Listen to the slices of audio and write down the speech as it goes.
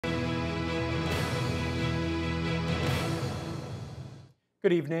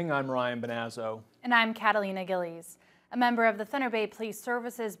Good evening, I'm Ryan Benazzo. And I'm Catalina Gillies. A member of the Thunder Bay Police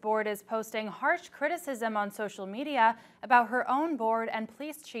Services Board is posting harsh criticism on social media about her own board and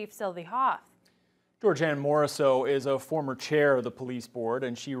Police Chief Sylvie Hoth. Georgianne Morisseau is a former chair of the police board,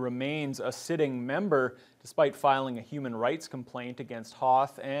 and she remains a sitting member despite filing a human rights complaint against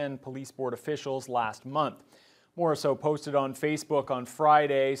Hoth and police board officials last month. Morisseau posted on Facebook on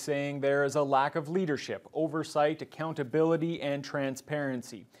Friday saying there is a lack of leadership, oversight, accountability, and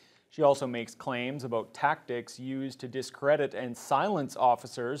transparency. She also makes claims about tactics used to discredit and silence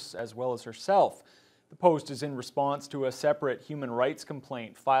officers, as well as herself. The post is in response to a separate human rights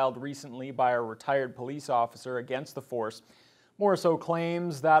complaint filed recently by a retired police officer against the force. Morisseau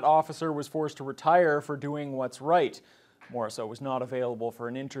claims that officer was forced to retire for doing what's right. Morisseau was not available for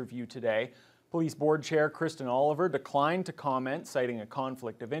an interview today. Police Board Chair Kristen Oliver declined to comment, citing a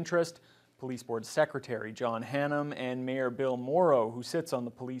conflict of interest. Police Board Secretary John Hannam and Mayor Bill Morrow, who sits on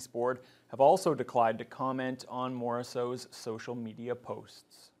the Police Board, have also declined to comment on Morisseau's social media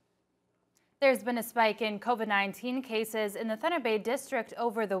posts. There's been a spike in COVID-19 cases in the Thunder Bay District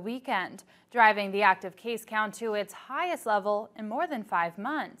over the weekend, driving the active case count to its highest level in more than 5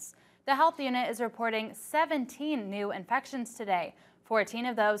 months. The health unit is reporting 17 new infections today. 14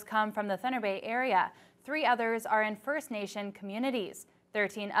 of those come from the Thunder Bay area. 3 others are in First Nation communities.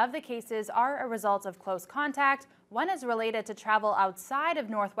 13 of the cases are a result of close contact. 1 is related to travel outside of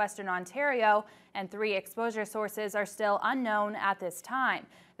northwestern Ontario, and 3 exposure sources are still unknown at this time.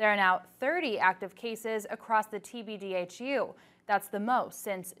 There are now 30 active cases across the TBDHU. That's the most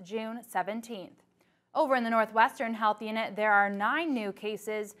since June 17th. Over in the Northwestern Health Unit, there are 9 new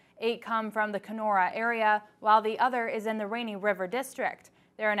cases. 8 come from the Kenora area, while the other is in the Rainy River District.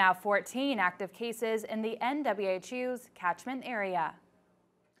 There are now 14 active cases in the NWHU's catchment area.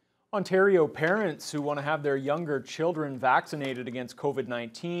 Ontario parents who want to have their younger children vaccinated against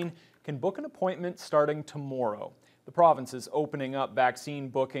COVID-19 can book an appointment starting tomorrow. The province is opening up vaccine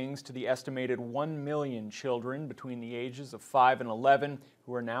bookings to the estimated 1 million children between the ages of 5 and 11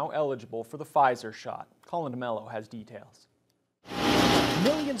 who are now eligible for the Pfizer shot. Colin DeMello has details.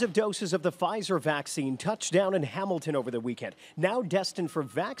 Millions of doses of the Pfizer vaccine touched down in Hamilton over the weekend, now destined for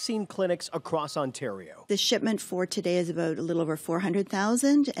vaccine clinics across Ontario. The shipment for today is about a little over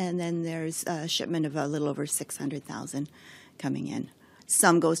 400,000, and then there's a shipment of a little over 600,000 coming in.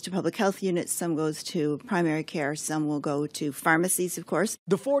 Some goes to public health units, some goes to primary care, some will go to pharmacies, of course.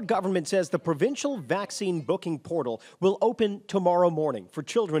 The Ford government says the provincial vaccine booking portal will open tomorrow morning for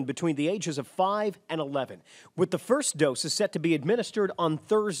children between the ages of 5 and 11, with the first dose is set to be administered on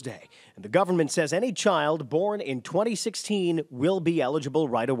Thursday. And the government says any child born in 2016 will be eligible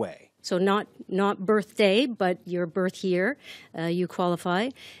right away. So not birthday, but your birth year, you qualify.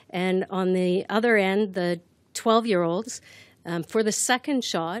 And on the other end, the 12-year-olds, for the second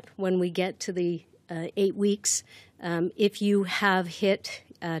shot, when we get to the 8 weeks, if you have hit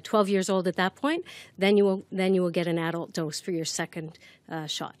 12 years old at that point, then you will get an adult dose for your second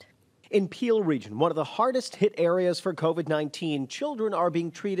shot. In Peel Region, one of the hardest hit areas for COVID-19, children are being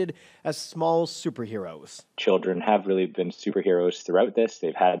treated as small superheroes. Children have really been superheroes throughout this.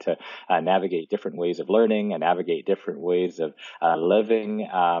 They've had to navigate different ways of learning and navigate different ways of living.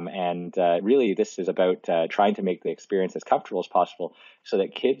 Really, this is about trying to make the experience as comfortable as possible so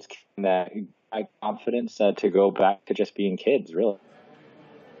that kids can have confidence to go back to just being kids, really.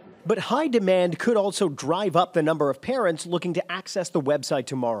 But high demand could also drive up the number of parents looking to access the website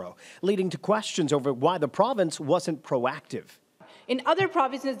tomorrow, leading to questions over why the province wasn't proactive. In other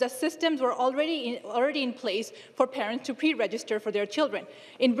provinces, the systems were already in place for parents to pre-register for their children.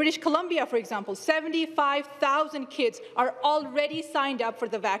 In British Columbia, for example, 75,000 kids are already signed up for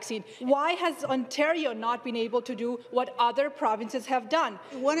the vaccine. Why has Ontario not been able to do what other provinces have done?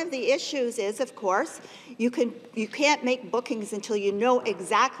 One of the issues is, of course, you can't make bookings until you know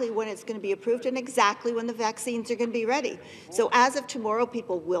exactly when it's going to be approved and exactly when the vaccines are going to be ready. So as of tomorrow,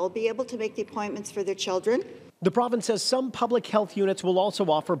 people will be able to make the appointments for their children. The province says some public health units will also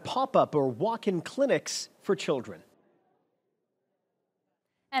offer pop-up or walk-in clinics for children.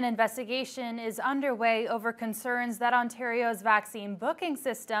 An investigation is underway over concerns that Ontario's vaccine booking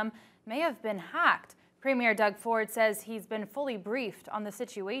system may have been hacked. Premier Doug Ford says he's been fully briefed on the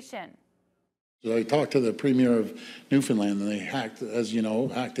situation. So I talked to the Premier of Newfoundland, and they hacked, as you know,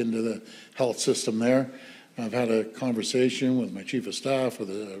 into the health system there. I've had a conversation with my Chief of Staff, with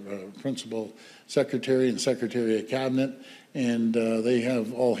the Principal Secretary and Secretary of Cabinet, and they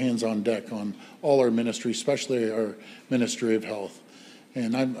have all hands on deck on all our ministries, especially our Ministry of Health.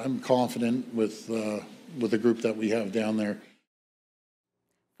 And I'm confident with the group that we have down there.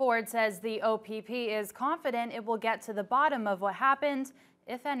 Ford says the OPP is confident it will get to the bottom of what happened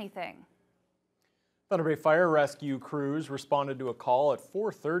if anything. Thunder Bay Fire Rescue crews responded to a call at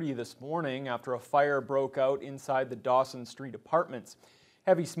 4:30 this morning after a fire broke out inside the Dawson Street apartments.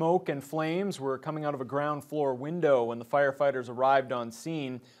 Heavy smoke and flames were coming out of a ground floor window when the firefighters arrived on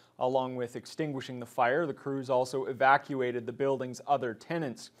scene. Along with extinguishing the fire, the crews also evacuated the building's other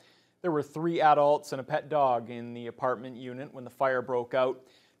tenants. There were 3 adults and a pet dog in the apartment unit when the fire broke out.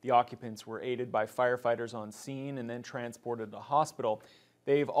 The occupants were aided by firefighters on scene and then transported to hospital.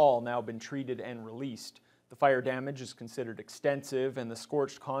 They've all now been treated and released. The fire damage is considered extensive and the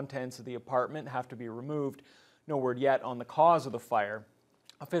scorched contents of the apartment have to be removed. No word yet on the cause of the fire.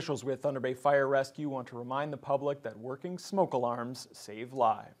 Officials with Thunder Bay Fire Rescue want to remind the public that working smoke alarms save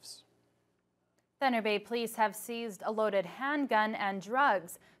lives. Thunder Bay police have seized a loaded handgun and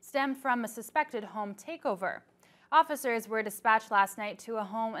drugs stemmed from a suspected home takeover. Officers were dispatched last night to a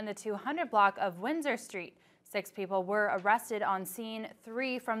home in the 200 block of Windsor Street. 6 people were arrested on scene,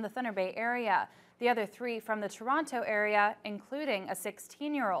 3 from the Thunder Bay area, the other 3 from the Toronto area, including a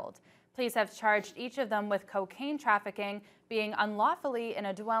 16-year-old. Police have charged each of them with cocaine trafficking, being unlawfully in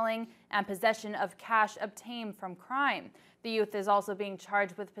a dwelling, and possession of cash obtained from crime. The youth is also being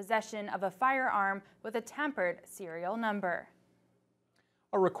charged with possession of a firearm with a tampered serial number.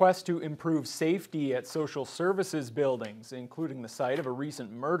 A request to improve safety at social services buildings, including the site of a recent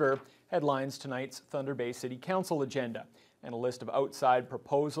murder, headlines tonight's Thunder Bay City Council agenda. And a list of outside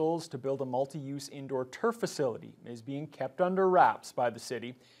proposals to build a multi-use indoor turf facility is being kept under wraps by the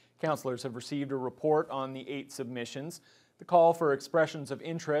city. Councillors have received a report on the 8 submissions. The call for expressions of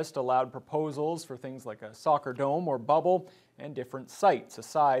interest allowed proposals for things like a soccer dome or bubble and different sites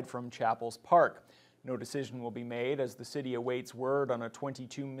aside from Chapels Park. No decision will be made as the city awaits word on a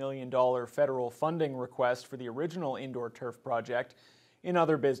 $22 million federal funding request for the original indoor turf project. In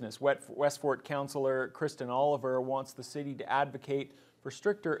other business, Westfort Councillor Kristen Oliver wants the city to advocate for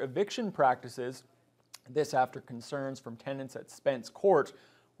stricter eviction practices. This after concerns from tenants at Spence Court,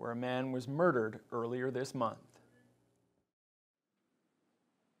 where a man was murdered earlier this month.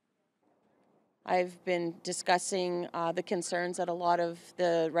 I've been discussing the concerns that a lot of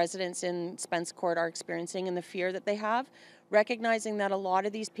the residents in Spence Court are experiencing and the fear that they have, recognizing that a lot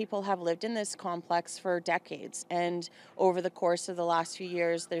of these people have lived in this complex for decades, and over the course of the last few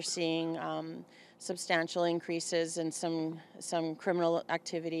years they're seeing substantial increases in some criminal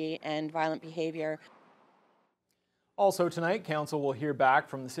activity and violent behavior. Also tonight, Council will hear back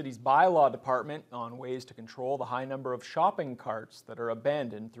from the city's bylaw department on ways to control the high number of shopping carts that are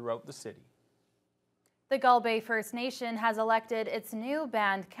abandoned throughout the city. The Gull Bay First Nation has elected its new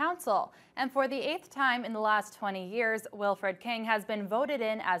band council, and for the 8th time in the last 20 years, Wilfred King has been voted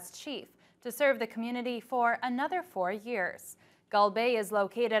in as chief to serve the community for another 4 years. Gull Bay is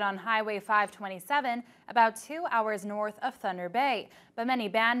located on Highway 527, about 2 hours north of Thunder Bay, but many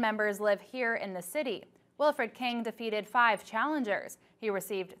band members live here in the city. Wilfred King defeated 5 challengers. He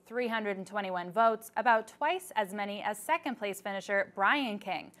received 321 votes, about twice as many as second-place finisher Brian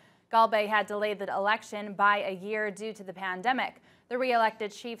King. Gull Bay had delayed the election by a year due to the pandemic. The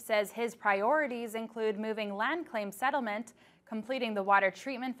re-elected chief says his priorities include moving land claim settlement, completing the water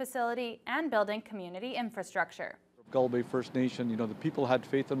treatment facility, and building community infrastructure. Gull Bay First Nation, the people had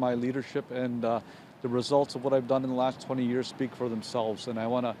faith in my leadership, and the results of what I've done in the last 20 years speak for themselves. And I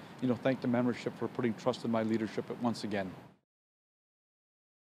want to, thank the membership for putting trust in my leadership once again.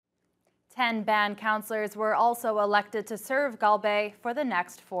 10 band councillors were also elected to serve Gull Bay for the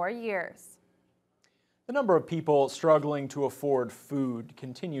next 4 years. The number of people struggling to afford food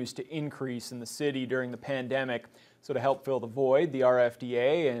continues to increase in the city during the pandemic. So to help fill the void, the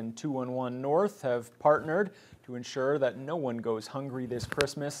RFDA and 211 North have partnered to ensure that no one goes hungry this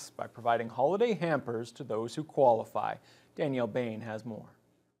Christmas by providing holiday hampers to those who qualify. Danielle Bain has more.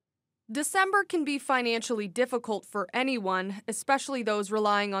 December can be financially difficult for anyone, especially those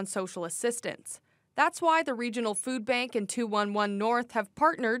relying on social assistance. That's why the Regional Food Bank and 211 North have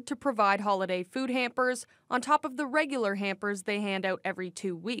partnered to provide holiday food hampers on top of the regular hampers they hand out every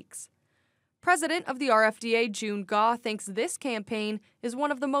 2 weeks. President of the RFDA, June Gaw, thinks this campaign is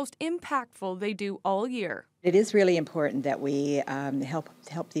one of the most impactful they do all year. It is really important that we help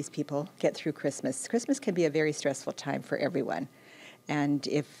these people get through Christmas. Christmas can be a very stressful time for everyone. And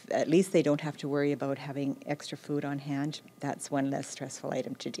if at least they don't have to worry about having extra food on hand, that's one less stressful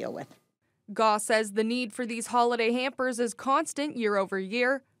item to deal with. Gaw says the need for these holiday hampers is constant year over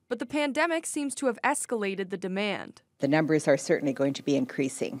year, but the pandemic seems to have escalated the demand. The numbers are certainly going to be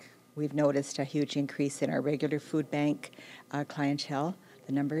increasing. We've noticed a huge increase in our regular food bank clientele,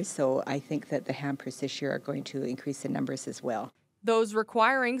 the numbers, so I think that the hampers this year are going to increase in numbers as well. Those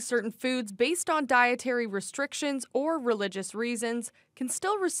requiring certain foods based on dietary restrictions or religious reasons can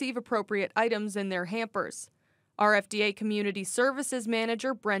still receive appropriate items in their hampers. RFDA Community Services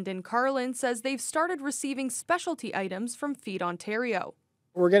Manager Brendan Carlin says they've started receiving specialty items from Feed Ontario.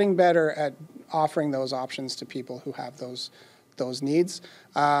 We're getting better at offering those options to people who have those needs.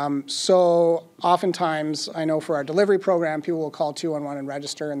 So oftentimes, I know for our delivery program, people will call 211 and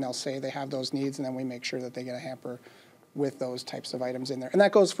register, and they'll say they have those needs, and then we make sure that they get a hamper with those types of items in there. And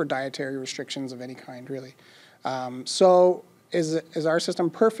that goes for dietary restrictions of any kind, really. So is our system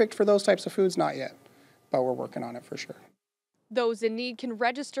perfect for those types of foods? Not yet, but we're working on it for sure. Those in need can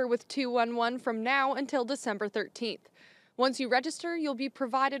register with 211 from now until December 13th. Once you register, you'll be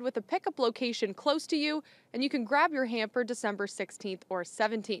provided with a pickup location close to you, and you can grab your hamper December 16th or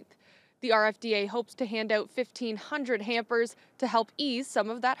 17th. The RFDA hopes to hand out 1,500 hampers to help ease some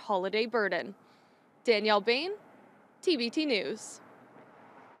of that holiday burden. Danielle Bain, TBT News.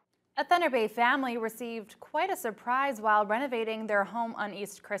 A Thunder Bay family received quite a surprise while renovating their home on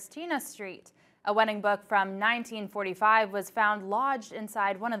East Christina Street. A wedding book from 1945 was found lodged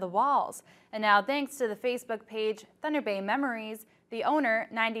inside one of the walls. And now, thanks to the Facebook page Thunder Bay Memories, the owner,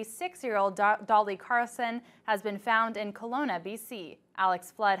 96-year-old Dolly Carlson, has been found in Kelowna, BC.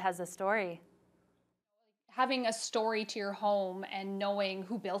 Alex Flood has a story. Having a story to your home and knowing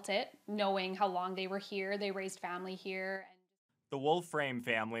who built it, knowing how long they were here, they raised family here. The Wolframe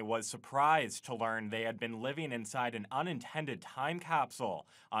family was surprised to learn they had been living inside an unintended time capsule,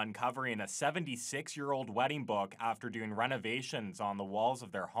 uncovering a 76-year-old wedding book after doing renovations on the walls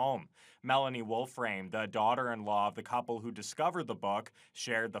of their home. Melanie Wolframe, the daughter-in-law of the couple who discovered the book,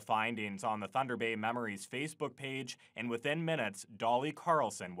 shared the findings on the Thunder Bay Memories Facebook page, and within minutes, Dolly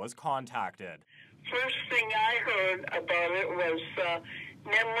Carlson was contacted. First thing I heard about it was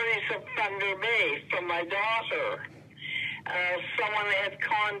Memories of Thunder Bay from my daughter. Someone had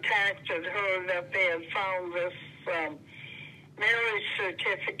contacted her that they had found this marriage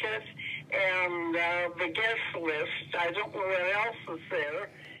certificate and the guest list. I don't know what else is there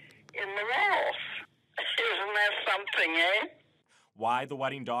in the walls. Isn't that something, eh? Why the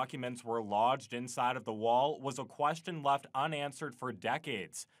wedding documents were lodged inside of the wall was a question left unanswered for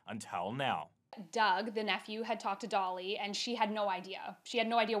decades, until now. Doug, the nephew, had talked to Dolly, and she had no idea. She had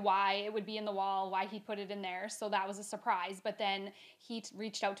no idea why it would be in the wall, why he put it in there, so that was a surprise. But then he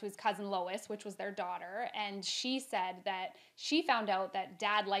reached out to his cousin Lois, which was their daughter, and she said that she found out that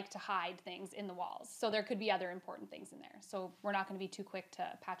Dad liked to hide things in the walls, so there could be other important things in there. So we're not going to be too quick to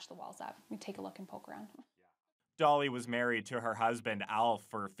patch the walls up. We take a look and poke around. Dolly was married to her husband, Alf,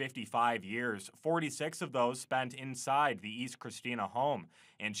 for 55 years, 46 of those spent inside the East Christina home,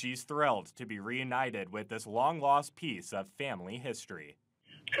 and she's thrilled to be reunited with this long-lost piece of family history.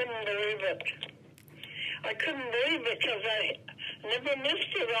 Couldn't believe it. I couldn't believe it because I never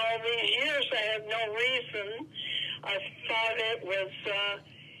missed it all these years. I had no reason. I thought it was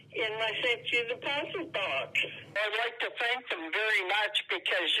in my safety deposit box. I'd like to thank them very much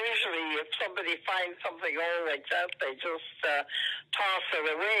because usually if somebody finds something old like that, they just toss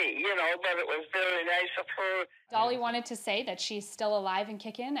it away, you know, but it was very nice of her. Dolly wanted to say that she's still alive and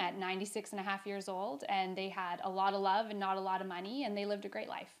kicking at 96 and a half years old, and they had a lot of love and not a lot of money, and they lived a great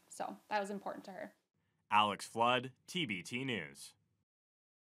life. So that was important to her. Alex Flood, TBT News.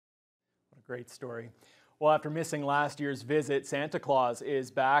 What a great story. Well, after missing last year's visit, Santa Claus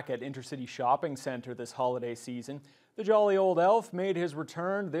is back at Intercity Shopping Centre this holiday season. The jolly old elf made his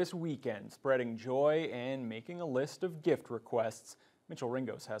return this weekend, spreading joy and making a list of gift requests. Mitchell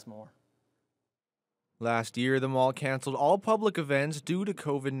Ringos has more. Last year, the mall canceled all public events due to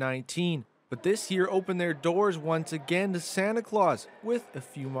COVID-19, but this year opened their doors once again to Santa Claus with a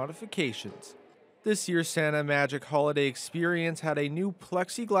few modifications. This year's Santa Magic Holiday Experience had a new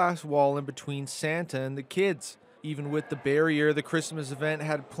plexiglass wall in between Santa and the kids. Even with the barrier, the Christmas event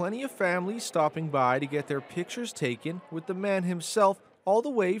had plenty of families stopping by to get their pictures taken with the man himself all the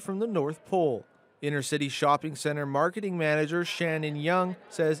way from the North Pole. Intercity Shopping Center marketing manager Shannon Young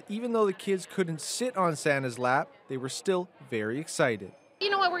says even though the kids couldn't sit on Santa's lap, they were still very excited. You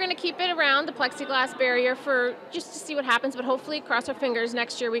know what, we're going to keep it around the plexiglass barrier for just to see what happens, but hopefully, cross our fingers,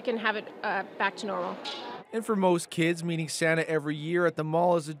 next year we can have it back to normal. And for most kids, meeting Santa every year at the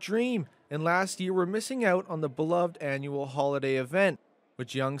mall is a dream, and last year we're missing out on the beloved annual holiday event,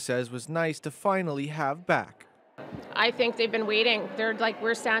 which Young says was nice to finally have back. I think they've been waiting. They're like,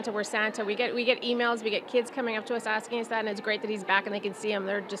 we're Santa, we're Santa. We get emails, we get kids coming up to us asking us that, and it's great that he's back and they can see him.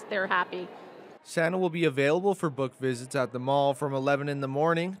 They're happy. Santa will be available for book visits at the mall from 11 in the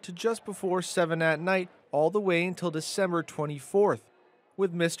morning to just before 7 at night, all the way until December 24th.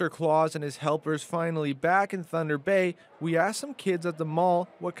 With Mr. Claus and his helpers finally back in Thunder Bay, we asked some kids at the mall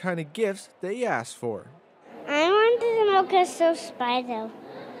what kind of gifts they asked for. I want the Mocha Soap Spider.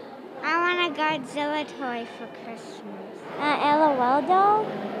 I want a Godzilla toy for Christmas. LOL doll.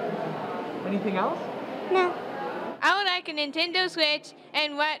 Anything else? No. I would like a Nintendo Switch,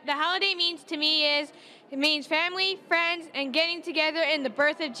 and what the holiday means to me is it means family, friends, and getting together in the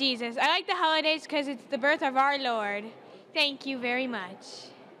birth of Jesus. I like the holidays because it's the birth of our Lord. Thank you very much.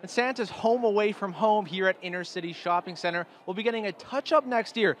 And Santa's home away from home here at Inner City Shopping Center will be getting a touch-up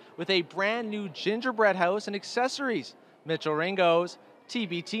next year with a brand new gingerbread house and accessories. Mitchell Ringos,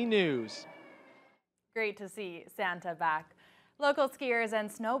 TBT News. Great to see Santa back. Local skiers and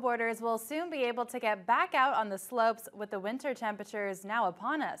snowboarders will soon be able to get back out on the slopes with the winter temperatures now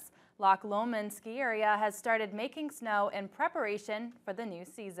upon us. Loch Lomond ski area has started making snow in preparation for the new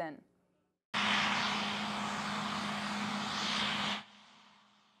season.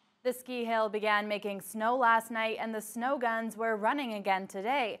 The ski hill began making snow last night and the snow guns were running again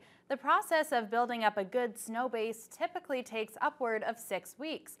today. The process of building up a good snow base typically takes upward of 6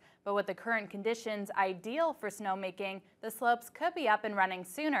 weeks, but with the current conditions ideal for snowmaking, the slopes could be up and running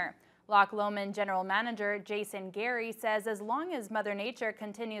sooner. Loch Lomond General Manager Jason Gary says as long as Mother Nature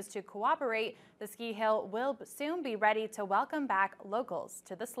continues to cooperate, the ski hill will soon be ready to welcome back locals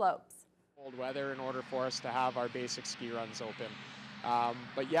to the slopes. Cold weather in order for us to have our basic ski runs open.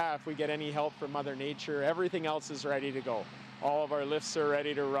 But yeah, if we get any help from Mother Nature, everything else is ready to go. All of our lifts are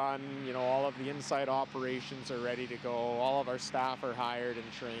ready to run, you know, all of the inside operations are ready to go, all of our staff are hired and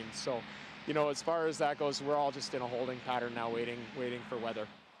trained. So, you know, as far as that goes, we're all just in a holding pattern now, waiting for weather.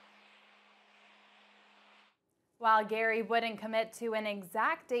 While Gary wouldn't commit to an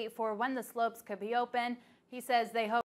exact date for when the slopes could be open, he says they hope